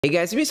Hey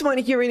guys,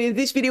 mrmoney here, and in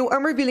this video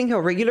I'm revealing how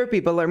regular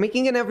people are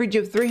making an average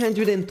of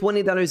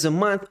 $320 a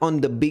month on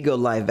the Bigo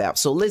Live app,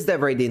 so let's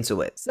dive right into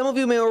it. Some of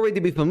you may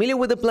already be familiar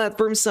with the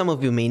platform, some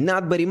of you may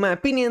not, but in my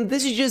opinion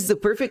this is just the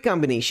perfect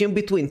combination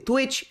between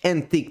Twitch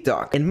and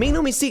TikTok. And make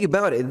no mistake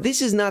about it,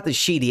 this is not a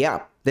shady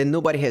app that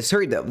nobody has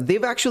heard of.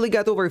 They've actually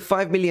got over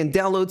 5 million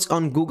downloads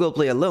on Google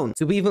Play alone.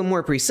 To be even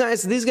more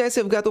precise, these guys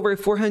have got over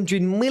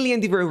 400 million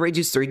different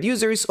registered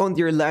users on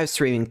their live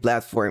streaming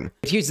platform.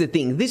 But here's the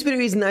thing, this video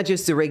is not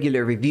just a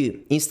regular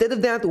review. Instead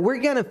of that, we're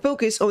gonna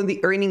focus on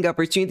the earning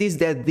opportunities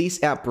that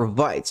this app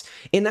provides.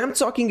 And I'm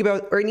talking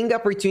about earning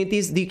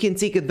opportunities that you can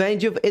take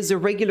advantage of as a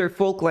regular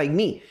folk like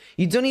me.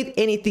 You don't need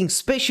anything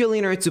special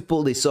in order to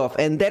pull this off,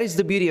 and that is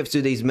the beauty of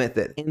today's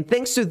method. And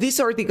thanks to this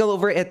article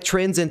over at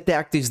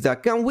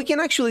trendsandtactics.com, we can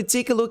actually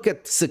take a look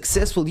at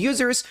successful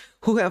users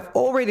who have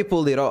already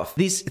pulled it off.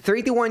 This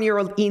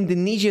 31-year-old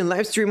Indonesian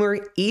live streamer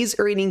is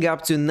earning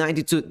up to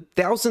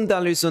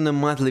 $92,000 on a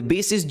monthly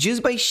basis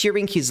just by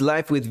sharing his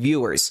life with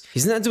viewers.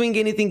 He's not doing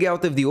anything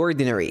out of the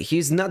ordinary.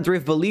 He's not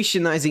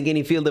revolutionizing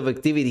any field of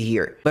activity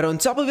here. But on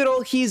top of it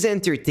all, he's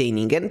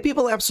entertaining, and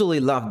people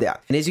absolutely love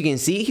that. And as you can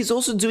see, he's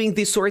also doing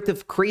this sort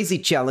of crazy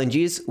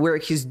challenges where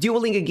he's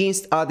dueling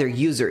against other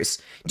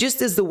users,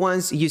 just as the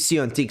ones you see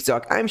on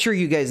TikTok. I'm sure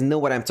you guys know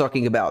what I'm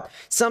talking about.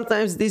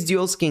 Sometimes these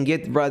duels can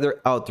get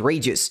rather outrageous.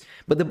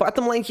 But the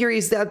bottom line here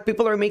is that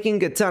people are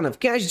making a ton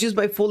of cash just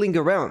by fooling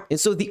around. And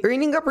so the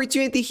earning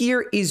opportunity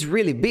here is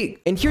really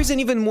big. And here's an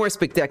even more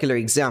spectacular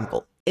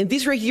example. And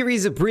this right here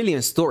is a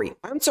brilliant story.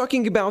 I'm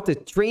talking about a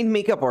trained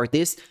makeup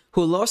artist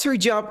who lost her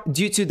job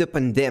due to the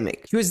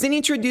pandemic. She was then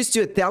introduced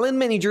to a talent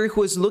manager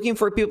who was looking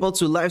for people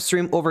to live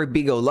stream over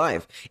Bigo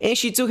Live, and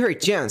she took her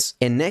chance.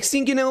 And next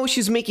thing you know,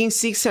 she's making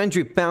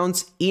 600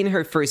 pounds in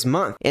her first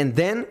month. And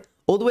then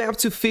all the way up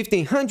to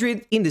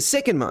 1,500 in the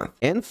second month.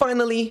 And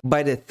finally,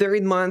 by the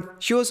third month,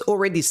 she was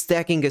already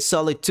stacking a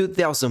solid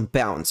 2,000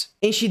 pounds.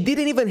 And she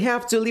didn't even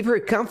have to leave her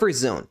comfort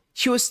zone.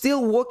 She was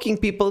still walking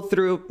people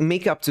through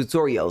makeup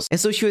tutorials, and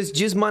so she was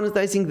just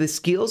monetizing the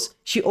skills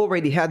she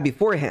already had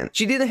beforehand.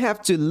 She didn't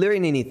have to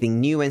learn anything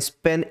new and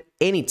spend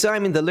any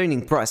time in the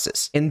learning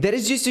process. And that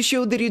is just to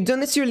show that you don't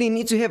necessarily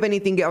need to have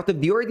anything out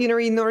of the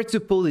ordinary in order to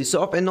pull this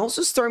off and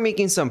also start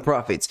making some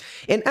profits.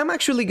 And I'm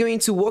actually going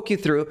to walk you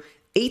through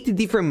 8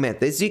 different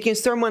methods you can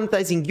start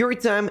monetizing your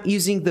time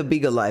using the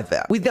Bigo Live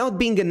app without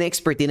being an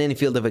expert in any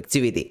field of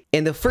activity.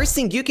 And the first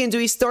thing you can do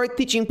is start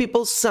teaching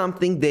people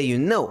something that you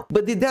know.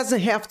 But it doesn't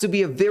have to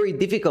be a very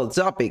difficult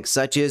topic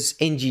such as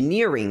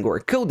engineering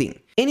or coding.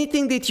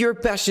 Anything that you're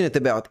passionate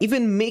about,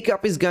 even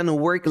makeup is gonna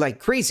work like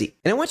crazy.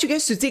 And I want you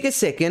guys to take a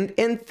second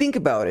and think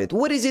about it.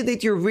 What is it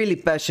that you're really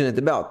passionate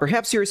about?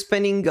 Perhaps you're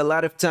spending a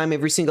lot of time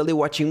every single day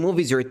watching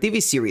movies or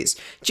TV series.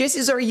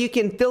 Chances are you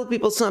can tell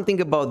people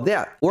something about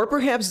that. Or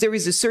perhaps there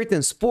is a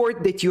certain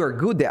sport that you are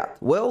good at.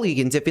 Well, you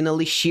can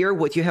definitely share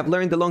what you have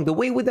learned along the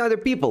way with other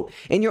people,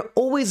 and you're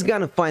always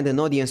gonna find an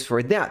audience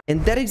for that.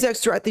 And that exact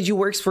strategy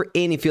works for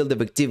any field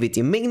of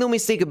activity. Make no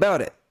mistake about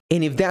it.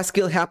 And if that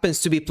skill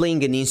happens to be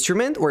playing an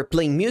instrument or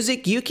playing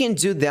music, you can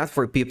do that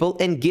for people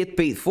and get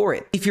paid for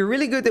it. If you're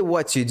really good at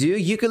what you do,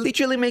 you could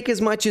literally make as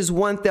much as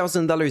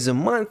 $1,000 a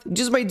month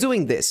just by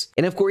doing this.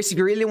 And of course, if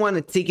you really want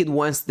to take it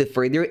one step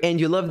further and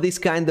you love this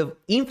kind of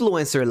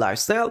influencer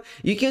lifestyle,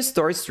 you can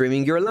start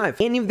streaming your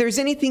life. And if there's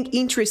anything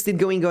interesting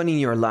going on in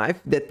your life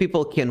that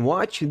people can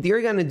watch,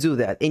 they're gonna do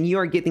that, and you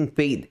are getting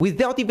paid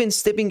without even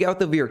stepping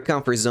out of your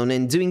comfort zone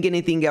and doing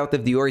anything out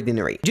of the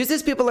ordinary. Just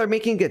as people are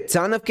making a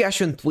ton of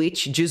cash on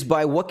Twitch just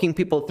by walking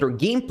people through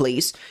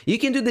gameplays, you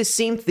can do the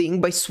same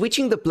thing by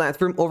switching the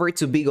platform over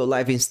to Bigo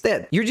Live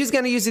instead. You're just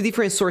gonna use a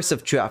different source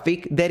of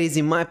traffic that is,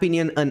 in my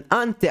opinion, an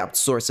untapped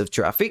source of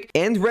traffic,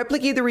 and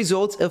replicate the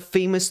results of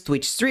famous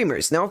Twitch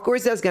streamers. Now, of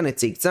course, that's gonna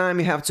take time.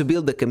 You have to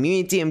build a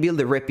community and build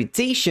a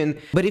reputation,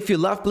 but if you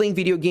love playing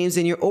video games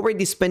and you're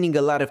already spending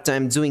a lot of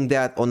time doing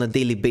that on a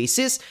daily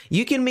basis,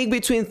 you can make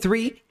between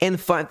 $3,000 and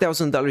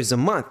 $5,000 a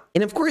month.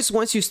 And of course,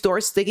 once you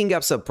start stacking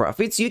up some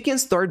profits, you can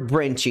start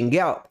branching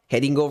out,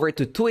 heading over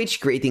to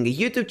Twitch, creating a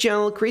YouTube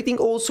channel, creating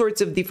all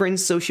sorts of different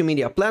social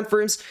media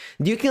platforms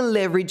that you can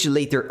leverage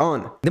later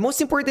on. The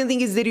most important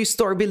thing is that you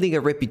start building a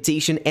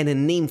reputation and a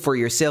name for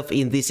yourself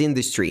in this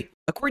industry.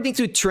 According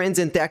to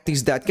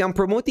trendsandtactics.com,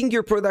 promoting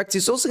your products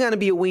is also going to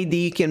be a way that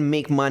you can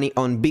make money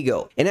on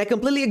Bigo. And I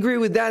completely agree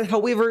with that.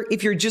 However,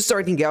 if you're just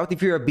starting out,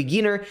 if you're a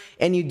beginner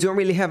and you don't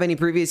really have any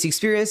previous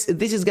experience,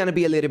 this is going to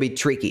be a little bit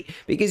tricky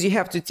because you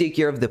have to take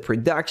care of the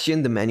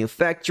production, the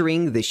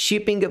manufacturing, the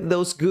shipping of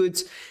those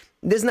goods.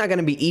 That's not going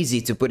to be easy,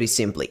 to put it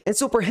simply. And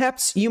so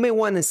perhaps you may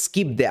want to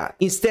skip that.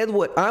 Instead,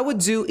 what I would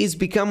do is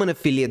become an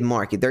affiliate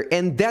marketer,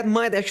 and that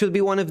might actually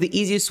be one of the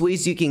easiest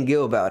ways you can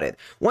go about it.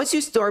 Once you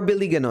start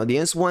building an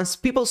audience, once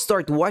people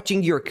start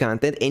watching your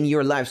content and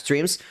your live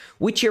streams,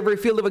 whichever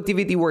field of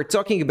activity we're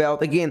talking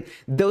about, again,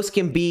 those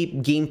can be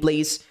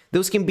gameplays,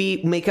 those can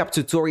be makeup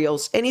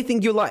tutorials,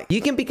 anything you like.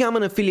 You can become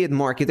an affiliate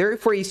marketer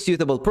for a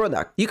suitable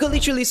product. You can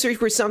literally search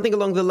for something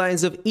along the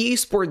lines of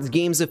esports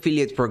games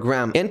affiliate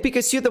program and pick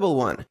a suitable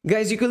one.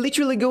 Guys, you can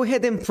literally go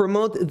ahead and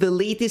promote the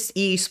latest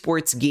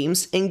esports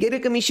games and get a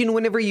commission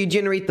whenever you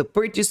generate the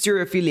purchase to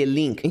your affiliate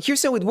link. And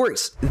here's how it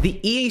works. The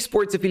EA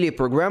Sports affiliate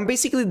program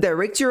basically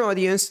directs your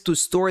audience to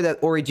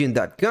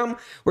store.origin.com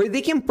where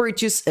they can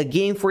purchase a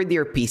game for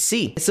their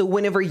PC. So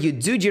whenever you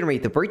do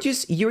generate the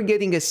purchase, you're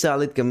getting a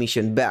solid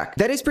commission back.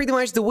 That is pretty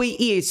much the way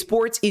EA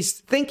Sports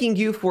is thanking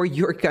you for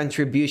your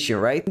contribution,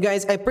 right?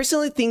 Guys, I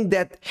personally think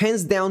that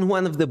hands down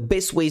one of the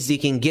best ways you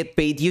can get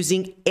paid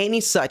using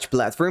any such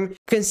platform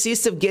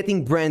consists of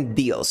getting brand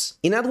deals.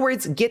 In other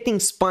words, getting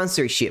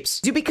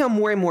sponsorships. As you become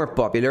more and more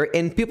popular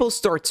and people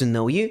start to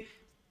know you,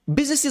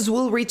 businesses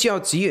will reach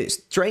out to you,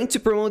 trying to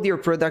promote your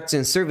products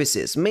and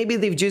services. Maybe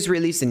they've just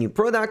released a new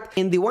product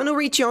and they want to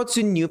reach out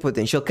to new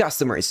potential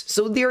customers.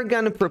 So they're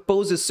gonna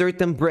propose a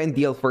certain brand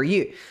deal for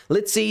you.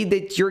 Let's say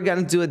that you're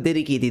gonna do a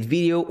dedicated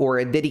video or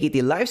a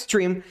dedicated live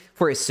stream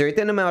for a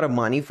certain amount of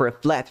money for a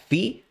flat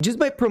fee just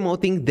by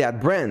promoting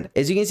that brand.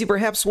 As you can see,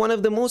 perhaps one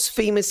of the most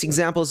famous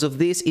examples of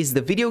this is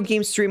the video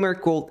game streamer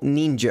called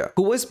Ninja,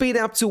 who was paid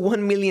up to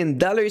 $1 million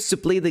to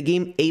play the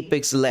game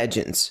Apex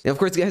Legends. Now, of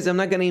course, guys, I'm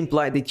not gonna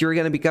imply that you're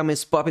gonna become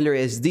as popular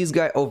as this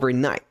guy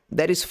overnight.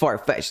 That is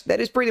far-fetched.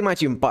 That is pretty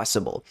much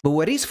impossible. But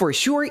what is for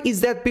sure is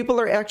that people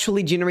are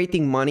actually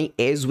generating money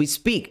as we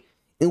speak.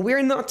 And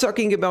we're not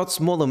talking about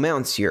small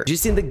amounts here.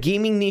 Just in the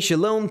gaming niche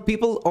alone,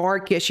 people are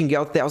cashing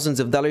out thousands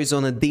of dollars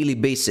on a daily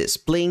basis,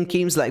 playing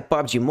games like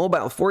PUBG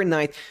Mobile,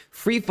 Fortnite,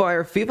 Free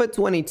Fire, FIFA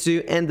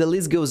 22, and the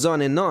list goes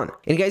on and on.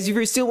 And guys, if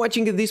you're still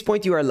watching at this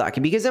point, you are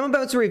lucky because I'm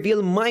about to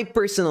reveal my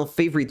personal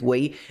favorite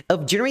way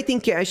of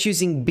generating cash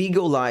using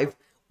Bigo Live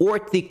or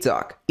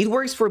TikTok. It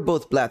works for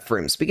both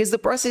platforms because the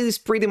process is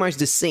pretty much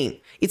the same.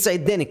 It's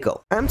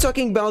identical. I'm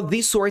talking about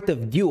this sort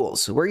of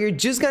duels where you're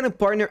just gonna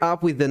partner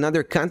up with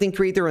another content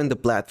creator on the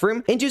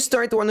platform and just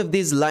start one of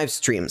these live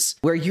streams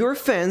where your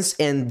fans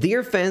and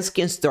their fans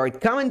can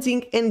start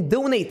commenting and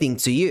donating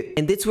to you.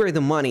 And that's where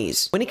the money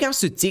is. When it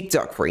comes to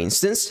TikTok, for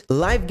instance,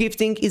 live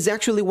gifting is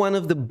actually one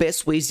of the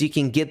best ways you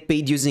can get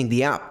paid using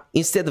the app.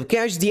 Instead of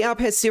cash, the app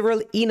has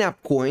several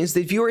in-app coins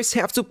that viewers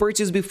have to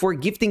purchase before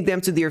gifting them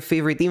to their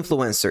favorite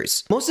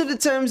influencers. Most of the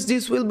times,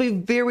 this will be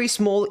very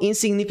small,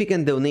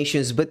 insignificant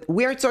donations, but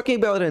we are talking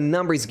about a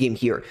numbers game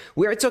here.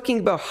 We are talking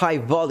about high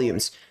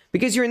volumes.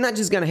 Because you're not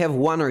just gonna have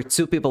 1 or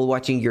 2 people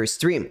watching your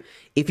stream.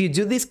 If you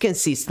do this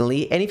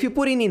consistently, and if you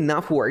put in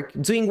enough work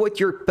doing what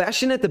you're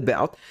passionate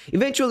about,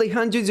 eventually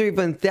hundreds or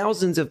even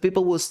thousands of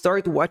people will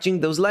start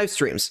watching those live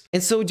streams.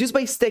 And so just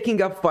by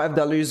stacking up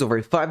 $5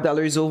 over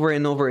 $5 over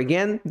and over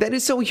again, that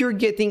is how you're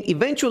getting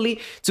eventually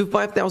to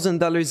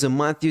 $5,000 a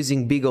month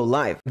using Bigo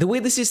Live. The way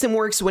the system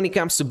works when it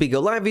comes to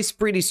Bigo Live is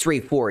pretty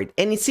straightforward,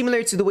 and it's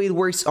similar to the way it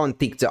works on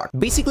TikTok.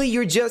 Basically,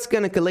 you're just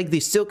gonna collect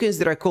these tokens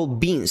that are called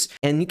beans,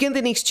 and you can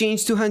then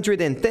exchange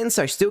 210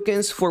 such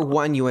tokens for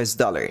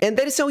 $1. And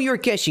that is how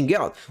you're cashing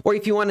out. Or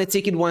if you want to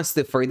take it one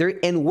step further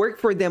and work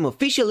for them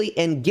officially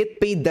and get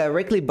paid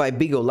directly by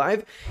Bigo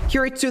Live,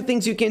 here are 2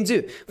 things you can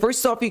do.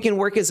 First off, you can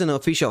work as an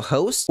official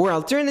host, or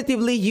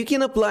alternatively, you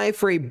can apply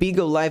for a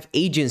Bigo Live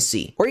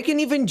agency. Or you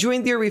can even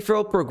join their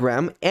referral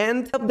program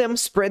and help them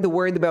spread the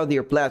word about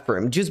their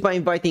platform just by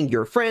inviting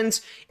your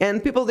friends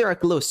and people that are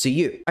close to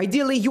you.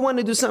 Ideally, you want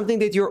to do something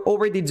that you're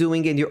already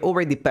doing and you're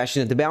already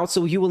passionate about,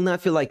 so you will not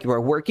feel like you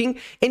are working.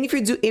 And if you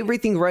do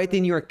everything right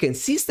and you're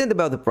consistent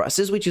about the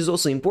process, which is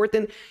also important,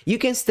 you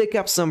can stack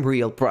up some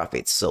real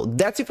profits. So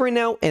that's it for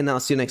now, and I'll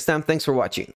see you next time. Thanks for watching.